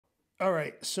All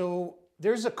right, so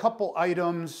there's a couple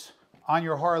items on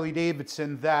your Harley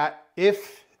Davidson that,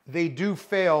 if they do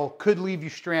fail, could leave you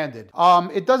stranded.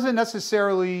 It doesn't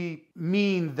necessarily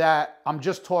mean that I'm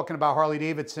just talking about Harley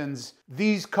Davidsons.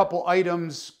 These couple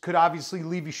items could obviously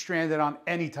leave you stranded on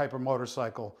any type of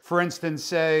motorcycle. For instance,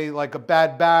 say like a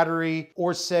bad battery,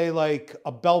 or say like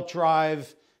a belt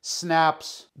drive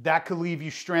snaps, that could leave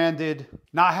you stranded.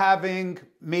 Not having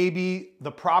maybe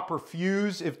the proper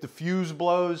fuse, if the fuse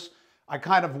blows. I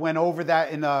kind of went over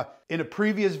that in a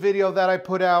previous video that I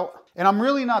put out. And I'm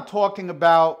really not talking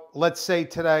about, let's say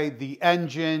today, the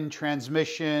engine,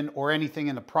 transmission, or anything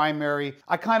in the primary.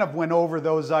 I kind of went over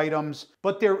those items,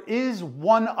 but there is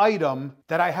one item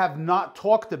that I have not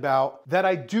talked about that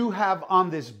I do have on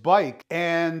this bike,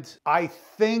 and I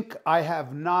think I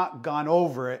have not gone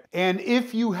over it. And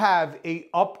if you have a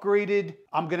upgraded,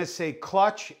 I'm gonna say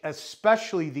clutch,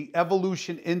 especially the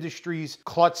Evolution Industries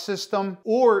clutch system,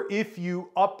 or if you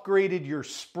upgraded your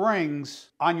springs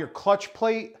on your clutch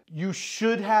plate, you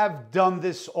should have done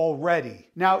this already.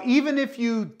 Now, even if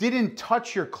you didn't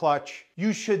touch your clutch,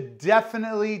 you should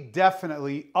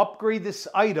definitely upgrade this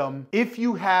item if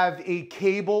you have a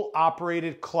cable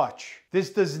operated clutch.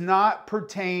 This does not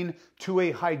pertain to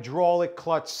a hydraulic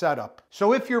clutch setup.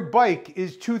 So if your bike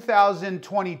is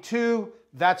 2022,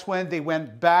 that's when they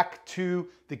went back to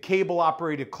the cable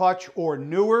operated clutch, or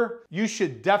newer, you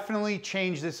should definitely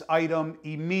change this item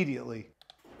immediately.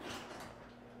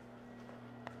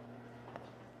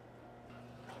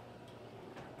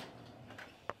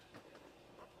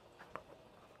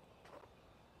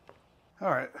 All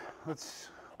right, let's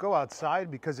go outside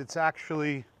because it's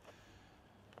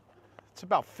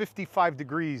about 55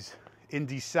 degrees in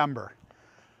December.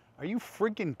 Are you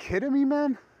freaking kidding me,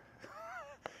 man?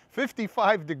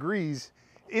 55 degrees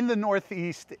in the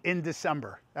Northeast in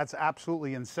December. That's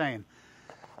absolutely insane.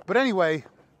 But anyway,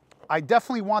 I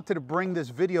definitely wanted to bring this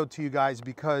video to you guys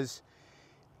because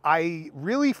I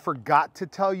really forgot to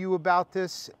tell you about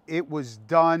this. It was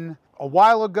done a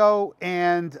while ago,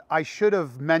 and I should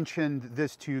have mentioned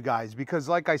this to you guys because,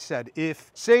 like I said, if,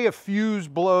 say, a fuse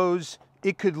blows,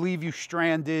 it could leave you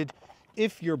stranded.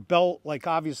 If your belt, like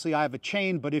obviously I have a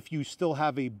chain, but if you still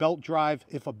have a belt drive,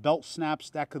 if a belt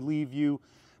snaps, that could leave you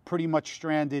pretty much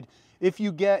stranded. If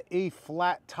you get a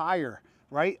flat tire,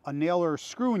 right, a nail or a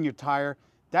screw in your tire,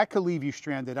 that could leave you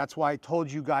stranded. That's why I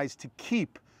told you guys to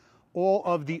keep all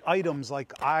of the items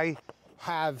like I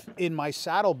have in my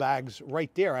saddlebags right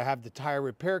there. I have the tire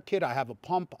repair kit, I have a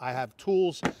pump, I have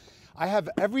tools, I have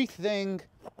everything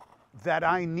that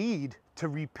I need to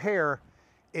repair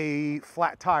a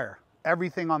flat tire,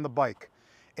 everything on the bike.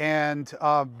 And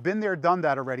been there, done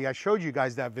that already. I showed you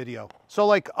guys that video. So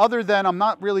like, other than, I'm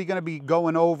not really gonna be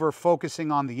going over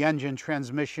focusing on the engine,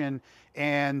 transmission,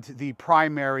 and the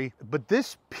primary, but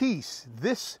this piece,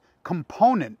 this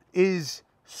component is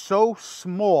so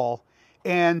small,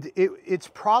 and it's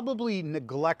probably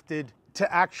neglected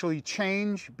to actually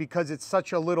change because it's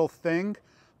such a little thing,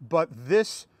 but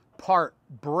this part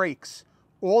breaks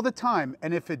all the time.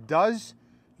 And if it does,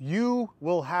 you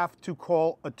will have to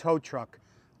call a tow truck,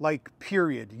 like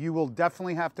period. You will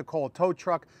definitely have to call a tow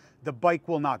truck. The bike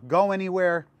will not go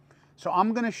anywhere. So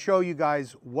I'm gonna show you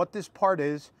guys what this part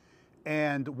is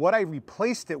and what I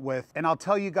replaced it with, and I'll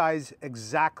tell you guys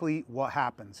exactly what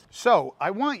happens. So I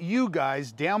want you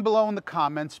guys down below in the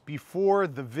comments, before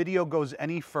the video goes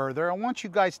any further, I want you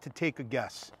guys to take a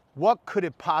guess. What could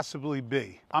it possibly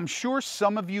be? I'm sure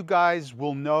some of you guys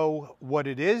will know what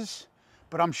it is,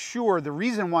 but I'm sure the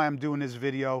reason why I'm doing this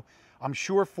video, I'm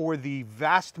sure for the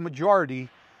vast majority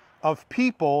of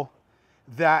people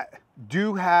that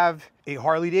do have a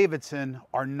Harley Davidson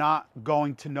are not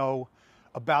going to know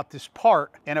about this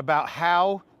part and about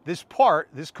how this part,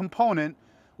 this component,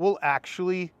 will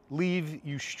actually leave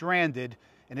you stranded.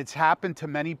 And it's happened to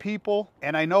many people.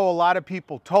 And I know a lot of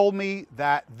people told me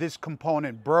that this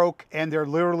component broke and they're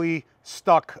literally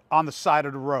stuck on the side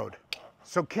of the road.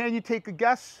 So can you take a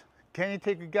guess? Can you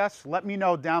take a guess? Let me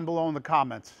know down below in the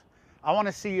comments. I want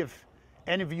to see if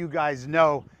any of you guys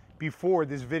know before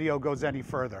this video goes any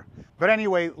further. But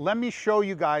anyway, let me show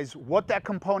you guys what that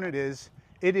component is.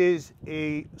 It is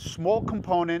a small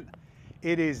component.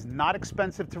 It is not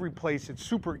expensive to replace. It's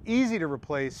super easy to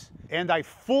replace. And I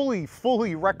fully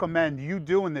recommend you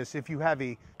doing this if you have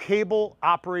a cable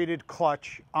operated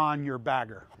clutch on your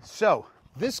bagger. So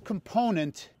this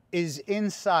component is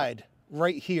inside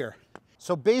right here.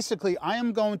 So basically I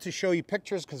am going to show you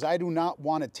pictures because I do not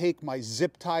want to take my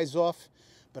zip ties off,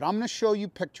 but I'm going to show you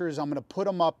pictures. I'm going to put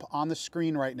them up on the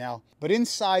screen right now. But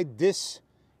inside this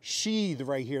sheath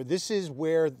right here, this is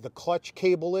where the clutch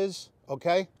cable is,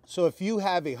 okay? So if you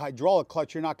have a hydraulic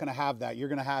clutch, you're not gonna have that. You're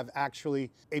gonna have actually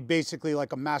basically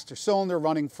like a master cylinder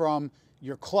running from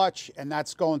your clutch, and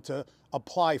that's going to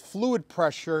apply fluid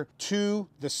pressure to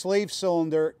the slave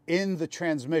cylinder in the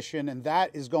transmission, and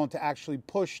that is going to actually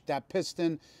push that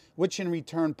piston, which in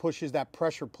return pushes that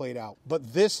pressure plate out.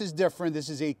 But this is different. This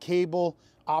is a cable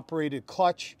operated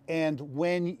clutch, and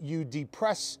when you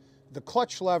depress the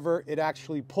clutch lever, it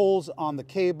actually pulls on the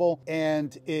cable,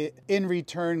 and it in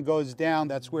return goes down.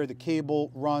 That's where the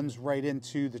cable runs right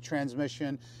into the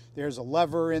transmission. There's a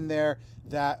lever in there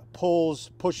that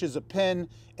pushes a pin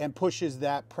and pushes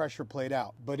that pressure plate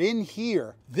out. But in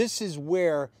here, this is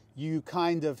where you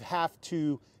kind of have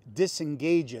to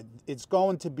disengage it. It's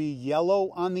going to be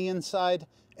yellow on the inside,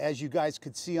 as you guys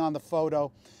could see on the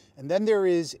photo. And then there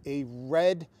is a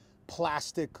red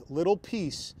plastic little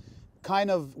piece.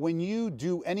 Kind of when you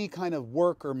do any kind of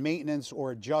work or maintenance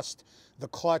or adjust the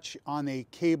clutch on a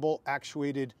cable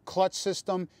actuated clutch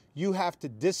system, you have to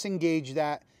disengage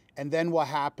that. And then what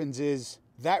happens is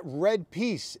that red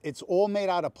piece, it's all made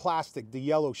out of plastic. The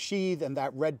yellow sheath and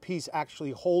that red piece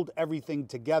actually hold everything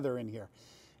together in here.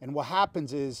 And what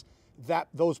happens is that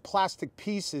those plastic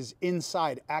pieces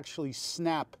inside actually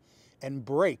snap and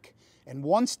break. And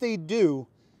once they do,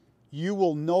 you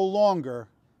will no longer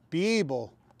be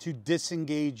able to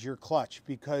disengage your clutch,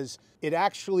 because it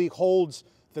actually holds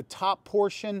the top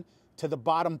portion to the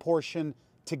bottom portion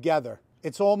together.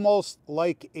 It's almost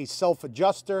like a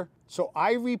self-adjuster. So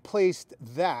I replaced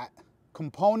that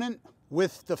component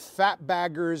with the Fat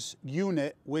Baggers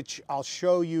unit, which I'll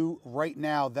show you right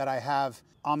now that I have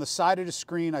on the side of the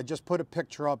screen. I just put a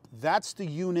picture up. That's the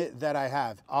unit that I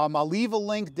have. I'll leave a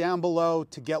link down below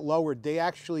to Get Lowered. They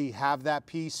actually have that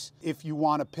piece if you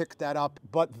want to pick that up,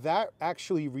 but that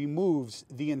actually removes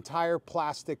the entire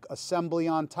plastic assembly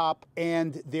on top,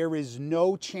 and there is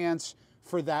no chance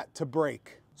for that to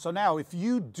break. So now if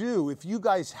you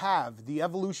guys have the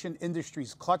Evolution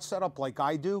Industries clutch setup like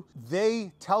I do,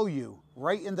 they tell you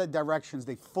right in the directions,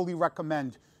 they fully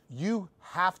recommend you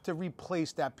have to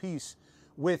replace that piece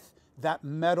with that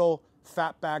metal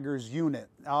Fat Baggers unit.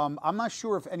 I'm not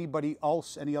sure if anybody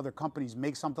else, any other companies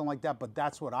make something like that, but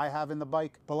that's what I have in the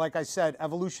bike. But like I said,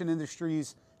 Evolution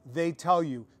Industries, they tell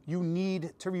you, you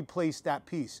need to replace that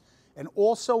piece. And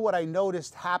also what I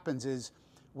noticed happens is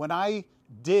when I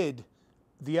did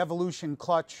the Evolution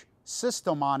clutch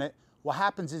system on it, what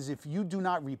happens is if you do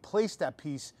not replace that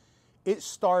piece, it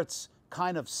starts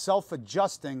kind of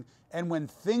self-adjusting, and when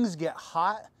things get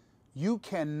hot, you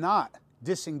cannot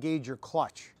disengage your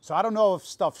clutch. So I don't know if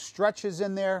stuff stretches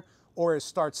in there or it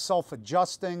starts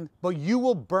self-adjusting, but you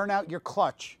will burn out your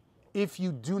clutch if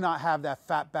you do not have that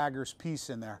Fat Baggers piece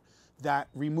in there that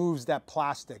removes that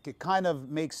plastic. It kind of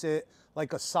makes it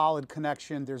like a solid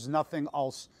connection. There's nothing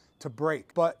else to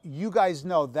break. But you guys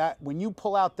know that when you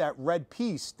pull out that red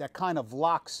piece that kind of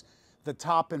locks the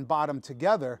top and bottom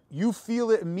together, you feel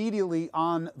it immediately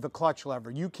on the clutch lever.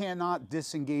 You cannot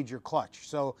disengage your clutch.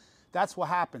 So that's what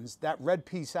happens. That red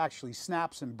piece actually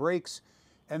snaps and breaks,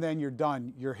 and then you're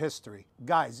done, your history.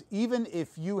 Guys, even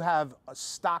if you have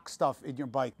stock stuff in your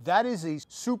bike, that is a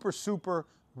super, super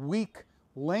weak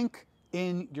link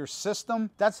in your system.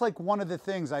 That's like one of the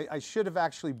things, I should have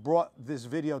actually brought this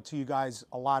video to you guys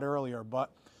a lot earlier,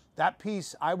 but that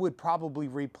piece, I would probably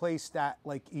replace that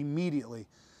like immediately.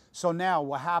 So now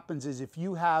what happens is if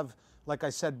you have, like I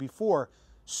said before,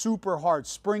 super hard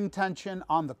spring tension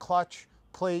on the clutch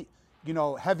plate, you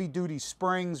know, heavy duty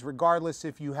springs, regardless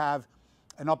if you have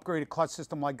an upgraded clutch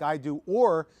system like I do,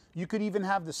 or you could even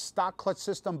have the stock clutch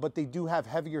system, but they do have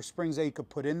heavier springs that you could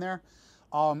put in there.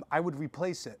 I would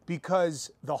replace it,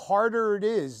 because the harder it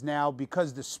is now,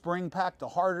 because the spring pack, the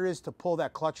harder it is to pull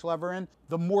that clutch lever in,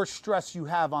 the more stress you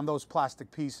have on those plastic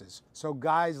pieces. So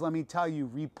guys, let me tell you,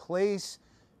 replace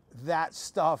that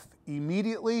stuff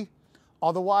immediately.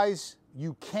 Otherwise,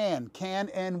 you can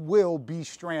and will be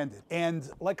stranded. And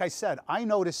like I said, I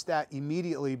noticed that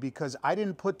immediately because I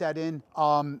didn't put that in.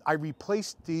 I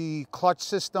replaced the clutch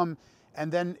system,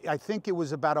 and then I think it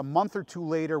was about a month or two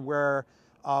later where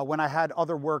when I had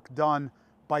other work done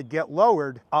by Get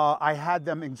Lowered, I had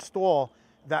them install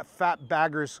that Fat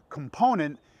Baggers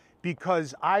component,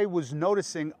 because I was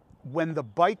noticing when the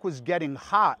bike was getting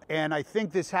hot, and I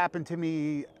think this happened to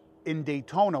me in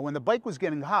Daytona, when the bike was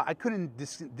getting hot, I couldn't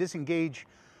disengage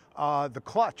the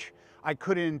clutch. I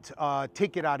couldn't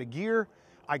take it out of gear.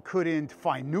 I couldn't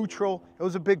find neutral. It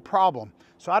was a big problem.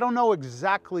 So I don't know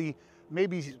exactly,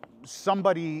 maybe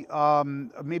somebody,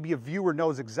 maybe a viewer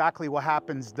knows exactly what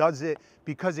happens. Does it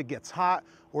because it gets hot,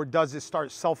 or does it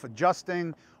start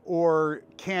self-adjusting, or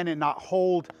can it not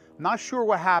hold? Not sure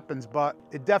what happens, but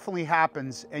it definitely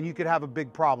happens and you could have a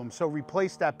big problem. So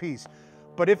replace that piece.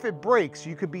 But if it breaks,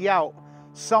 you could be out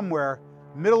somewhere,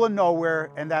 middle of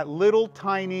nowhere, and that little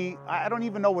tiny, I don't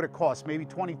even know what it costs, maybe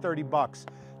 20, 30 bucks.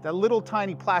 That little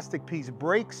tiny plastic piece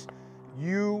breaks,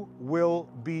 you will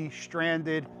be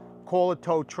stranded. Call a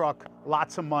tow truck,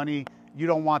 lots of money. You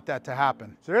don't want that to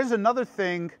happen. So there's another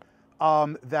thing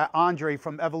that Andre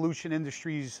from Evolution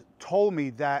Industries told me,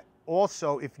 that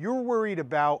also, if you're worried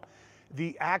about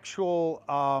the actual,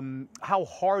 how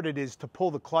hard it is to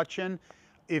pull the clutch in,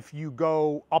 if you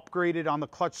go upgraded on the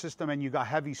clutch system and you got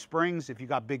heavy springs, if you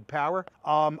got big power,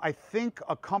 I think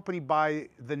a company by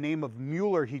the name of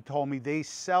Mueller, he told me, they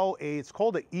sell it's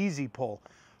called an Easy Pull.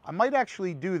 I might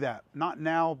actually do that, not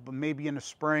now, but maybe in the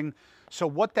spring. So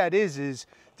what that is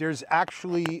there's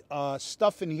actually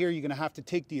stuff in here. You're gonna have to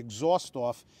take the exhaust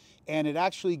off, and it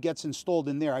actually gets installed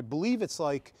in there. I believe it's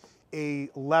like a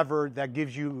lever that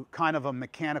gives you kind of a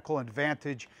mechanical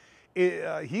advantage.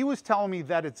 He was telling me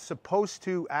that it's supposed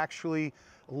to actually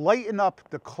lighten up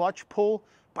the clutch pull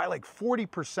by like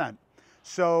 40%.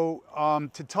 So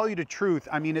to tell you the truth,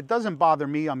 I mean, it doesn't bother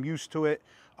me. I'm used to it.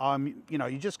 You know,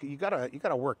 you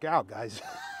gotta work out, guys.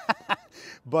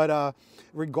 But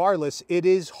regardless, it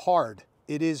is hard.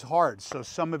 It is hard. So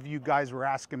some of you guys were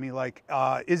asking me, like,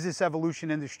 is this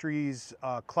Evolution Industries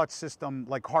clutch system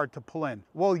like hard to pull in?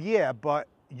 Well, yeah, but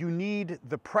you need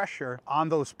the pressure on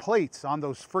those plates, on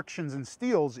those frictions and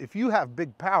steels. If you have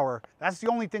big power, that's the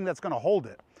only thing that's gonna hold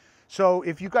it. So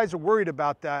if you guys are worried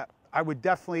about that, I would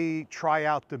definitely try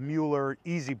out the Mueller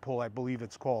Easy Pull, I believe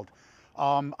it's called.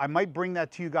 I might bring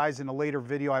that to you guys in a later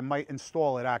video. I might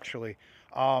install it actually.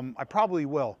 I probably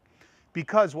will.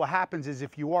 Because what happens is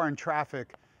if you are in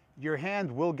traffic, your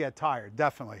hand will get tired,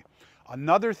 definitely.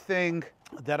 Another thing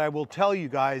that I will tell you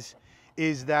guys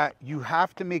is that you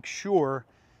have to make sure,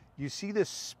 you see this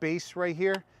space right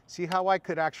here? See how I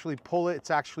could actually pull it?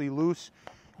 It's actually loose.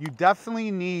 You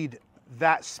definitely need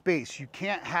that space. You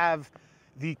can't have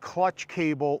the clutch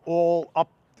cable all up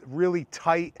really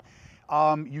tight.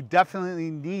 You definitely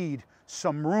need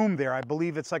some room there. I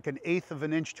believe it's like 1/8 of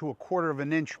an inch to 1/4 of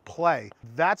an inch play.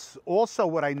 That's also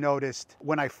what I noticed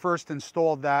when I first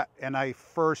installed that and I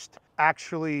first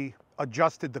actually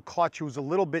adjusted the clutch. It was a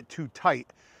little bit too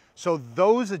tight. So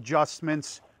those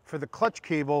adjustments for the clutch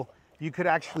cable, you could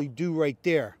actually do right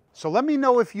there. So let me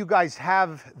know if you guys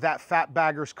have that Fat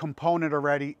Baggers component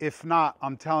already. If not,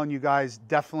 I'm telling you guys,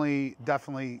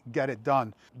 definitely get it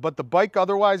done. But the bike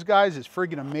otherwise, guys, is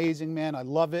friggin' amazing, man. I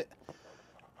love it.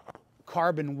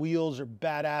 Carbon wheels are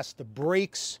badass. The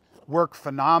brakes work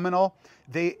phenomenal.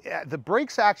 The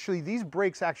brakes actually, these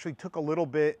brakes actually took a little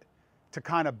bit to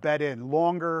kind of bed in,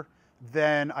 longer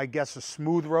than I guess a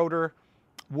smooth rotor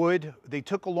would. They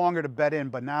took longer to bed in,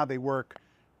 but now they work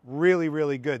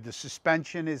really good. The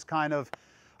suspension is kind of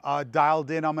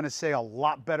dialed in. I'm going to say a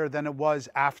lot better than it was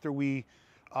after we,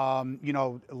 you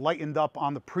know, lightened up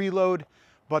on the preload.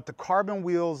 But the carbon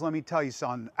wheels, let me tell you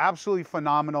something, absolutely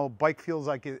phenomenal. Bike feels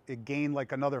like it gained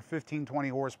like another 15-20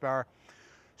 horsepower.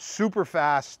 Super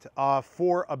fast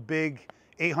for a big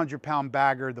 800-pound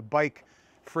bagger. The bike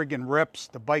friggin' rips.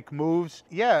 The bike moves.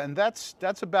 Yeah, and that's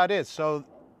about it. So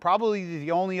probably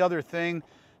the only other thing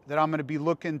that I'm going to be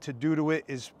looking to do to it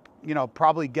is, you know,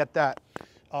 probably get that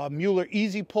Mueller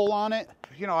Easy Pull on it.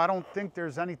 You know, I don't think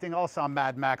there's anything else on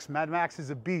Mad Max. Mad Max is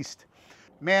a beast.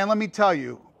 Man, let me tell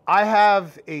you, I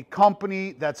have a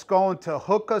company that's going to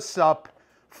hook us up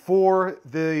for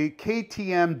the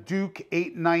KTM Duke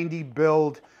 890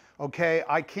 build. Okay,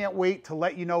 I can't wait to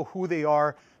let you know who they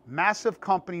are. Massive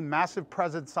company, massive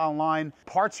presence online.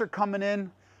 Parts are coming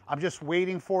in. I'm just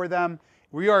waiting for them.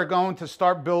 We are going to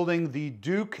start building the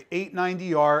Duke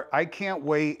 890R. I can't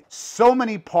wait. So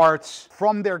many parts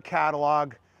from their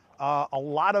catalog. A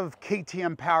lot of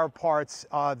KTM power parts.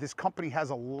 This company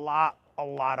has a lot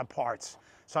of parts.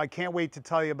 So I can't wait to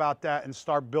tell you about that and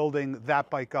start building that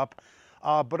bike up.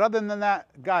 But other than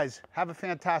that, guys, have a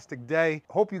fantastic day.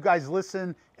 Hope you guys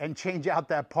listen and change out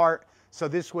that part so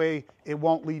this way it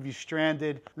won't leave you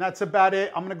stranded. And that's about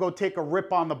it. I'm gonna go take a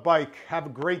rip on the bike. Have a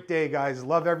great day, guys.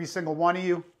 Love every single one of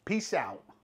you. Peace out.